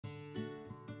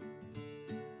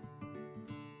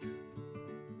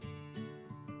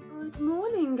Good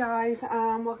morning guys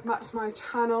and welcome back to my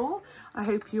channel. I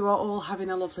hope you are all having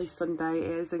a lovely Sunday.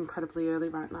 It is incredibly early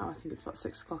right now. I think it's about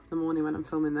 6 o'clock in the morning when I'm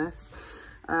filming this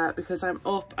because I'm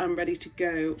up and ready to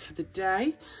go for the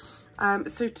day.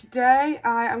 So today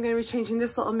I am going to be changing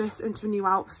this little miss into a new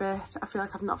outfit. I feel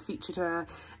like I've not featured her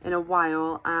in a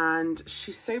while and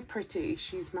she's so pretty.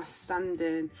 She's my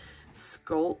stand-in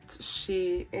sculpt.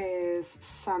 She is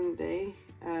Sandy,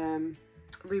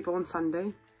 Reborn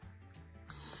Sandy.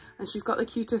 And she's got the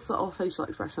cutest little facial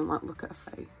expression, like look at her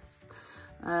face.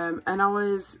 And I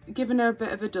was giving her a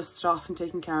bit of a dust off and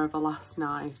taking care of her last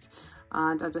night.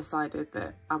 And I decided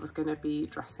that I was going to be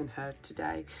dressing her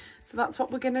today. So that's what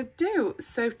we're going to do.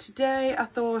 So today I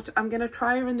thought I'm going to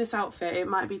try her in this outfit. It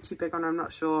might be too big on her, I'm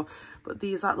not sure. But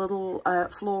these like little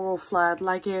floral flared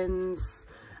leggings.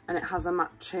 And it has a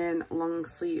matching long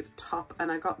sleeve top.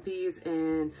 And I got these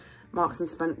in Marks and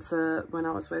Spencer when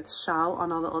I was with Shal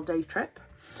on our little day trip.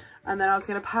 And then I was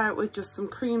going to pair it with just some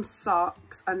cream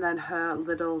socks and then her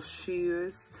little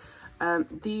shoes.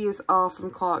 These are from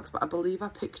Clarks, but I believe I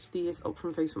picked these up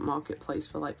from Facebook Marketplace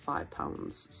for like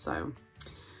 £5. So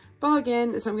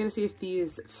bargain. So I'm going to see if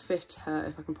these fit her,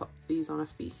 if I can put these on her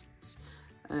feet.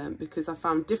 Because I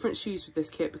found different shoes with this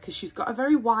kit because she's got a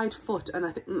very wide foot and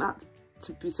I think that's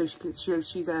to be so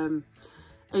she's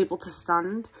able to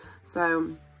stand.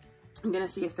 So I'm going to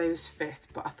see if those fit,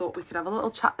 but I thought we could have a little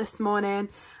chat this morning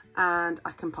and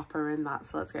I can pop her in that.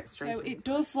 So let's get straight. So it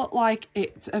does look like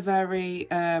it's a very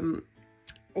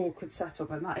awkward setup,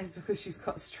 and that is because she's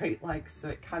got straight legs, so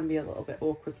it can be a little bit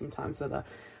awkward sometimes with her.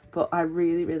 But I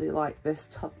really like this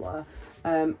toddler.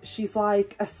 She's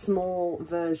like a small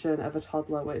version of a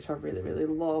toddler, which I really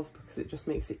love because it just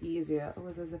makes it easier. Oh,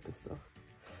 is her zipper stuck?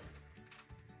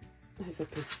 Her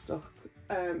zipper's stuck.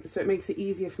 So it makes it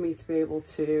easier for me to be able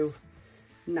to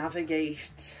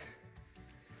navigate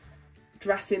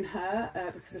dressing her,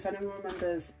 because if anyone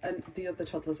remembers, and the other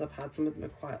toddlers I've had, some of them are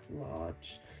quite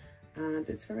large and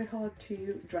it's very hard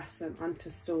to dress them and to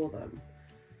store them.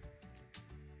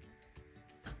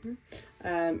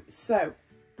 So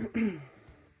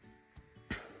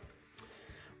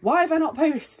why have I not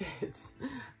posted?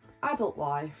 Adult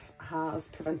life has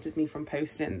prevented me from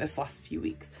posting this last few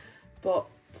weeks, but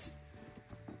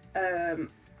I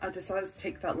decided to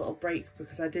take that little break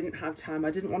because I didn't have time. I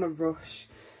didn't want to rush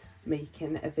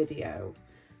making a video,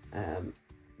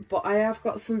 but I have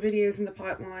got some videos in the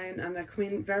pipeline and they're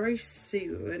coming very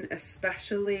soon,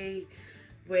 especially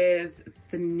with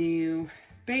the new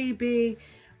baby.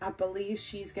 I believe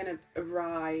she's going to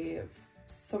arrive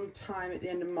sometime at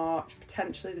the end of March,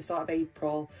 potentially the start of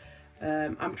April.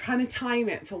 I'm trying to time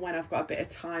it for when I've got a bit of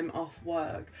time off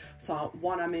work, so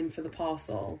one, I'm in for the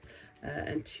parcel,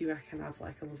 and two, I can have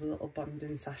like a little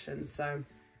bonding session. So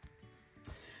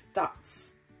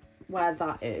that's where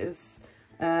that is.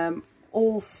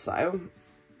 Also,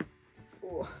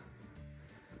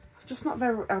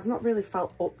 I've not really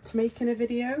felt up to making a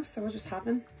video, so I just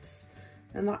haven't,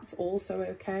 and that's also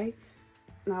okay.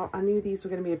 Now I knew these were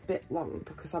going to be a bit long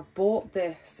because I bought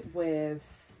this with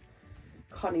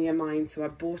Connie in mind, so I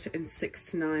bought it in 6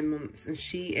 to 9 months, and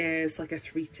she is like a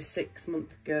 3 to 6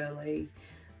 month girly,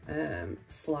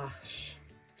 slash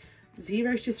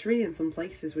 0 to 3 in some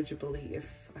places, would you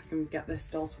believe. I can get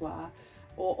this doll to wear,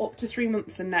 or up to 3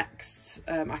 months and next,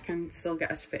 I can still get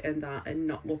her to fit in that and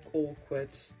not look awkward.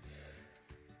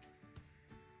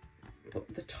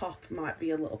 But the top might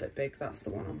be a little bit big, that's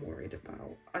the one I'm worried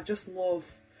about. I just love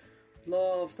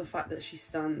the fact that she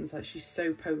stands, like she's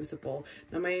so poseable.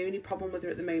 Now my only problem with her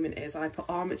at the moment is I put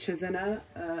armatures in her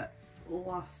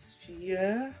last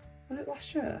year. Was it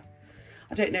last year?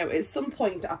 I don't know. At some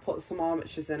point I put some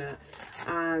armatures in it,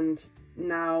 and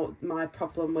now my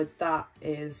problem with that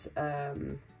is I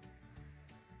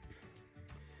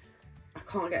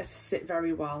can't get her to sit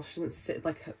very well. She doesn't sit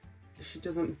like she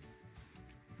doesn't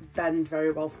bend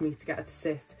very well for me to get her to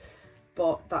sit,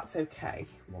 but that's okay.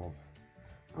 Well,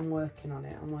 I'm working on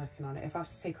it. If I have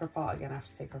to take her apart again, I have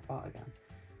to take her apart again.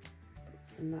 But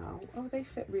for now, oh, they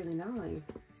fit really nice.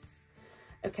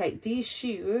 Okay, these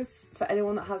shoes, for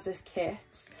anyone that has this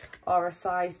kit, are a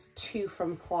size 2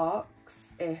 from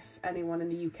Clarks. If anyone in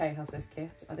the UK has this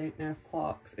kit, I don't know if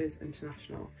Clarks is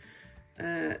international.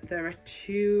 They're a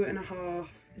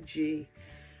 2.5G.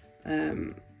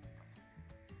 And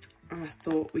I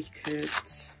thought we could,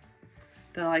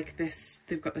 they're like this,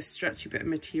 they've got this stretchy bit of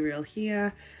material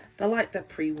here. They're like their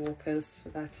pre-walkers for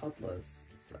their toddlers,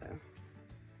 so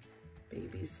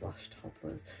babies slash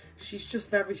toddlers. She's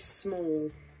just very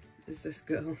small, is this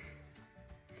girl,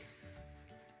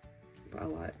 but I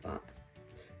like that.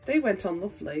 They went on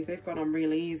lovely. They've gone on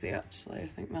really easy actually. I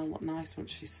think they'll look nice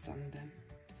once she's standing.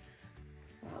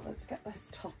 let's get this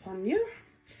top on you.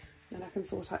 Then I can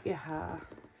sort out your hair.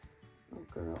 Oh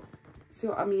girl. See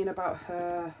what I mean about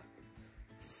her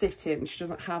sitting? She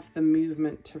doesn't have the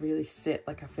movement to really sit.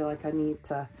 Like I feel like I need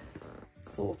to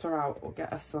sort her out or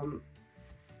get her some,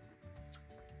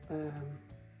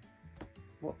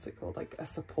 what's it called? Like a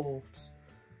support.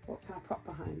 What can I prop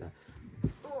behind her?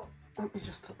 Oh, let me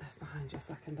just put this behind you a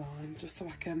second, darling, just so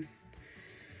I can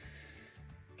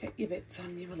get your bits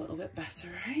on you a little bit better,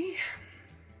 eh?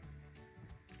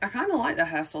 I kind of like the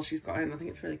hairstyle she's got in. I think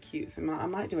it's really cute. So I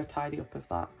might do a tidy up of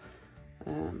that.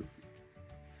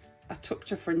 I tucked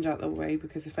her fringe out the way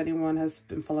because if anyone has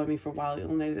been following me for a while,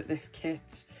 you'll know that this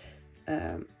kit,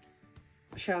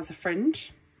 she has a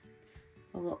fringe.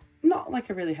 A little, not like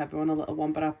a really heavy one, a little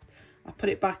one, but I put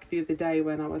it back the other day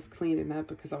when I was cleaning her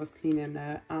because I was cleaning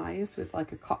her eyes with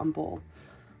like a cotton ball.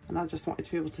 And I just wanted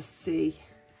to be able to see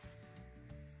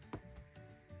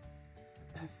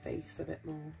her face a bit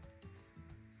more.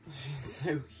 She's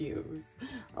so cute.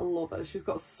 I love her. She's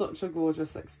got such a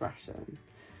gorgeous expression.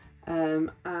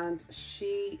 And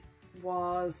she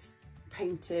was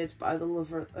painted by the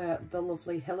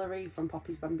lovely Hilary from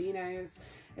Poppy's Bambinos.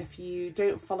 If you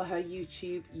don't follow her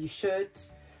YouTube, you should.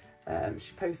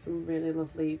 She posts some really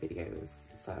lovely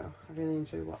videos, so I really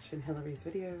enjoy watching Hilary's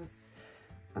videos.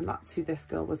 And that's who this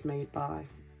girl was made by.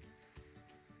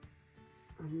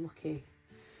 I'm lucky.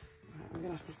 Right, I'm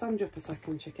gonna have to stand you up a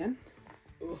second, chicken.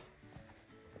 Ugh.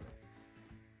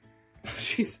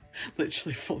 She's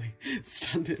literally fully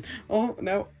standing. Oh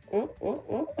no.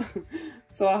 Oh.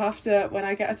 So I have to, when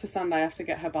I get her to stand, I have to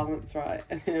get her balance right.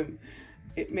 And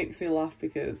it makes me laugh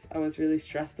because I was really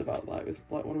stressed about that. It was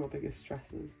like one of my biggest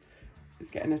stresses, is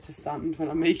getting her to stand when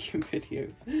I'm making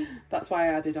videos. That's why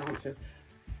I added arches.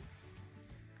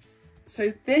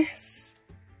 So this,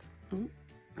 oh,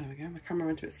 there we go, my camera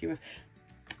went a bit skew.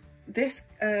 This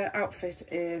outfit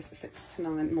is 6 to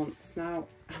 9 months. Now,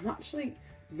 I'm actually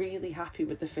really happy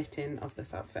with the fitting of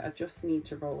this outfit. I just need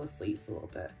to roll her sleeves a little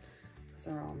bit because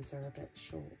her arms are a bit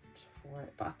short for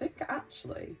it. But I think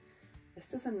actually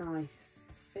this is a nice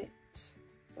fit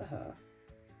for her.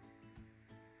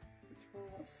 Let's roll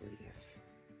that sleeve.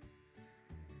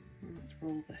 And let's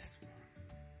roll this one.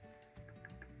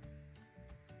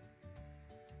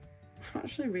 I'm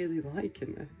actually really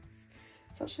liking this.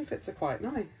 It actually fits her quite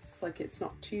nice. Like, it's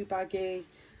not too baggy.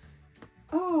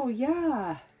 Oh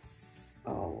yes.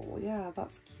 Oh yeah,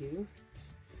 that's cute.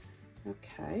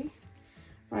 Okay.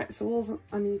 Right, so all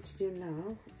I need to do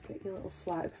now, let's get your little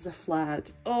flag, because they're flared.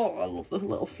 Oh, I love the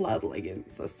little flared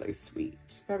leggings. They're so sweet.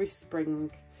 Very spring.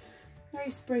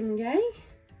 Very springy.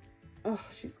 Oh,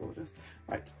 she's gorgeous.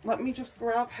 Right, let me just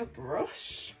grab her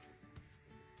brush.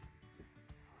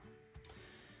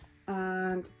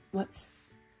 And let's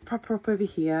prop her up over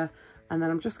here. And then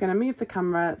I'm just going to move the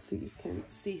camera so you can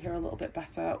see her a little bit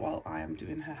better while I am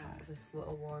doing her hair. This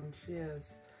little one, she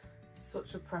is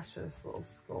such a precious little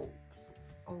sculpt.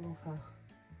 I love her.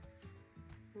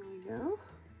 There we go.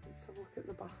 Let's have a look at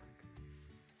the back.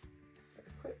 Get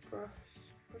a quick brush.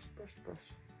 Brush.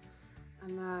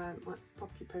 And then let's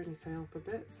pop your ponytail up a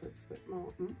bit so it's a bit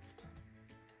more oomphed.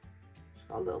 She's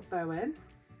got a little bow in.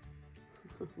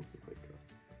 Oh my God.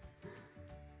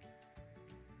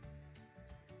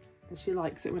 And she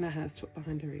likes it when her hair's tucked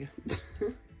behind her ear.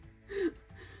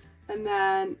 And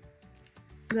then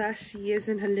there she is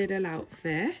in her little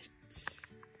outfit.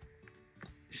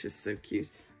 She's so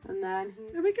cute. And then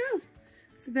there we go.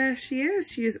 So there she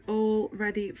is. She is all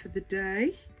ready for the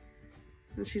day.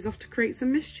 And she's off to create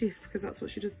some mischief because that's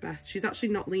what she does best. She's actually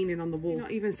not leaning on the wall. She's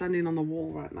not even standing on the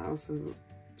wall right now. So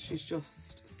she's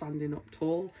just standing up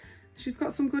tall. She's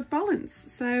got some good balance.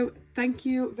 So thank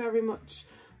you very much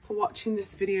for watching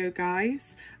this video,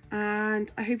 guys,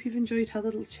 and I hope you've enjoyed her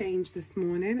little change this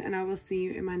morning, and I will see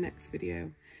you in my next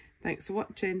video. Thanks for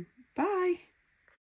watching.